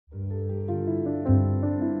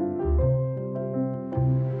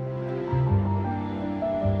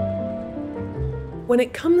When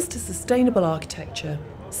it comes to sustainable architecture,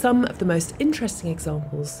 some of the most interesting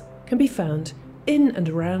examples can be found in and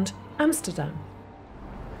around Amsterdam.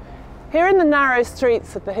 Here in the narrow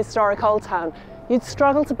streets of the historic Old Town, you'd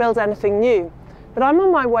struggle to build anything new, but I'm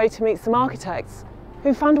on my way to meet some architects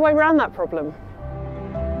who found a way around that problem.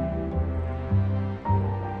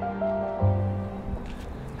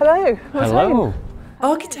 Hello. Hello.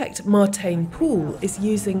 Architect Martijn Poel is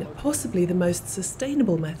using possibly the most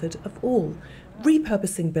sustainable method of all,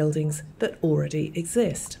 repurposing buildings that already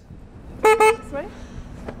exist.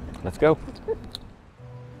 Let's go.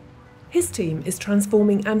 His team is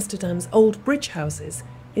transforming Amsterdam's old bridge houses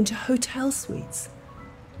into hotel suites.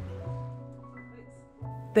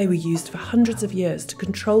 They were used for hundreds of years to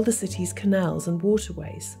control the city's canals and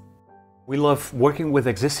waterways. We love working with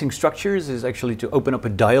existing structures is actually to open up a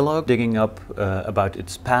dialogue, digging up about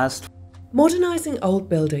its past. Modernising old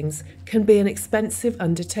buildings can be an expensive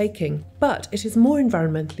undertaking, but it is more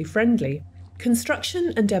environmentally friendly.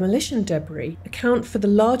 Construction and demolition debris account for the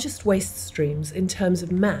largest waste streams in terms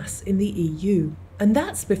of mass in the EU, and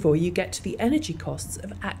that's before you get to the energy costs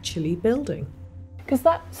of actually building. Because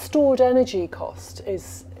that stored energy cost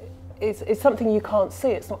is something you can't see.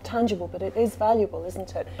 It's not tangible, but it is valuable,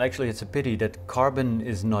 isn't it? Actually, it's a pity that carbon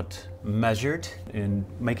is not measured in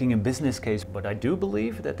making a business case, but I do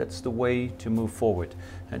believe that that's the way to move forward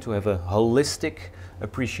and to have a holistic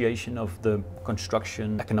appreciation of the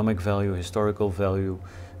construction, economic value, historical value,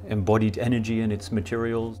 embodied energy in its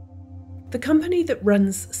materials. The company that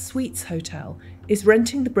runs Suites Hotel is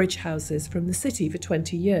renting the bridge houses from the city for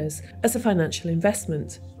 20 years as a financial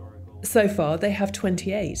investment. So far, they have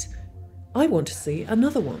 28. I want to see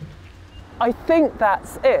another one. I think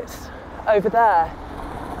that's it, over there.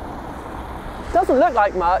 Doesn't look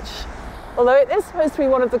like much, although it is supposed to be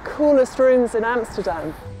one of the coolest rooms in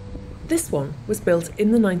Amsterdam. This one was built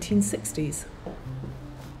in the 1960s.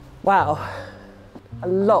 Wow, a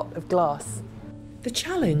lot of glass. The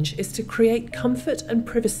challenge is to create comfort and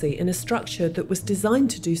privacy in a structure that was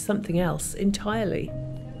designed to do something else entirely.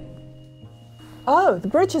 Oh, the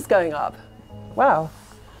bridge is going up. Wow.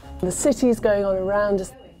 The city's going on around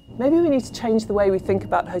us. Maybe we need to change the way we think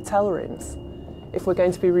about hotel rooms if we're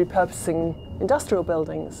going to be repurposing industrial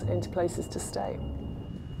buildings into places to stay.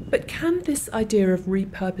 But can this idea of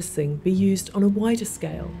repurposing be used on a wider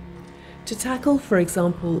scale? To tackle, for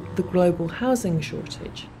example, the global housing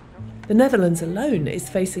shortage? The Netherlands alone is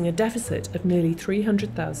facing a deficit of nearly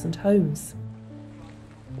 300,000 homes.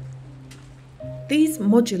 These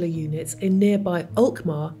modular units in nearby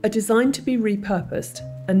Alkmaar are designed to be repurposed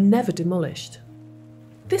and never demolished.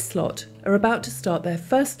 This lot are about to start their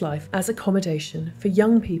first life as accommodation for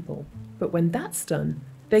young people, but when that's done,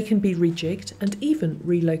 they can be rejigged and even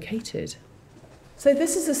relocated. So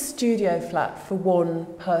this is a studio flat for one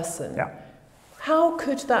person. Yeah. How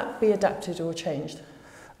could that be adapted or changed?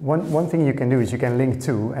 One thing you can do is you can link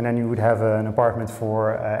two, and then you would have an apartment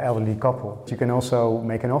for an elderly couple. You can also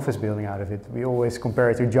make an office building out of it. We always compare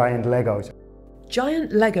it to giant Legos.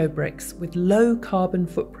 Giant Lego bricks with low carbon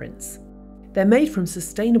footprints. They're made from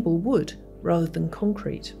sustainable wood rather than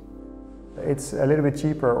concrete. It's a little bit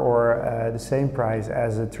cheaper or the same price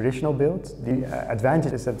as a traditional build. The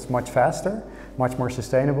advantage is that it's much faster, much more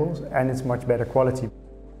sustainable, and it's much better quality.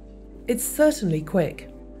 It's certainly quick.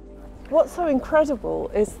 What's so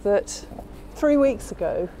incredible is that 3 weeks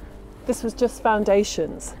ago, this was just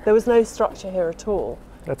foundations. There was no structure here at all.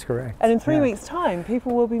 That's correct. And in 3 weeks' time,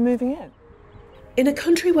 people will be moving in. In a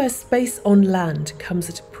country where space on land comes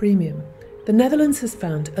at a premium, the Netherlands has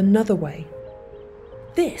found another way.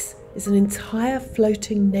 This is an entire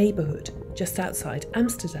floating neighbourhood just outside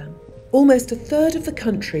Amsterdam. Almost a third of the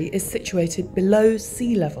country is situated below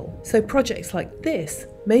sea level, so projects like this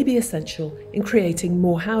may be essential in creating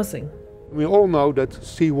more housing. We all know that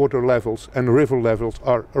seawater levels and river levels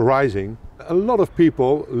are rising. A lot of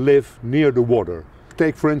people live near the water.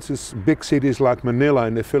 Take for instance big cities like Manila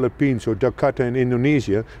in the Philippines or Jakarta in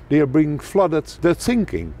Indonesia. They are being flooded, they're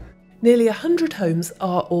sinking. Nearly 100 homes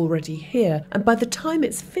are already here, and by the time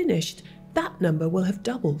it's finished, that number will have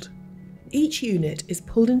doubled. Each unit is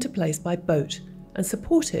pulled into place by boat and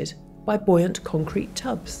supported by buoyant concrete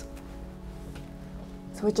tubs.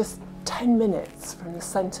 So we're just 10 minutes from the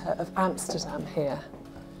centre of Amsterdam here.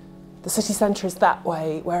 The city centre is that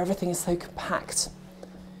way, where everything is so compact.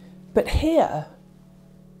 But here,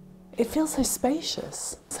 it feels so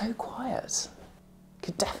spacious, so quiet.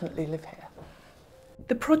 Could definitely live here.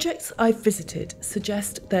 The projects I've visited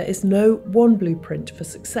suggest there is no one blueprint for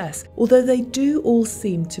success, although they do all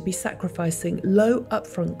seem to be sacrificing low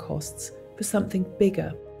upfront costs for something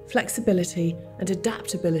bigger, flexibility and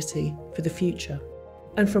adaptability for the future.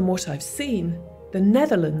 And from what I've seen, The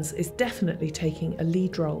Netherlands is definitely taking a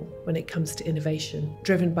lead role when it comes to innovation,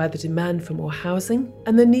 driven by the demand for more housing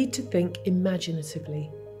and the need to think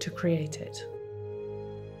imaginatively to create it.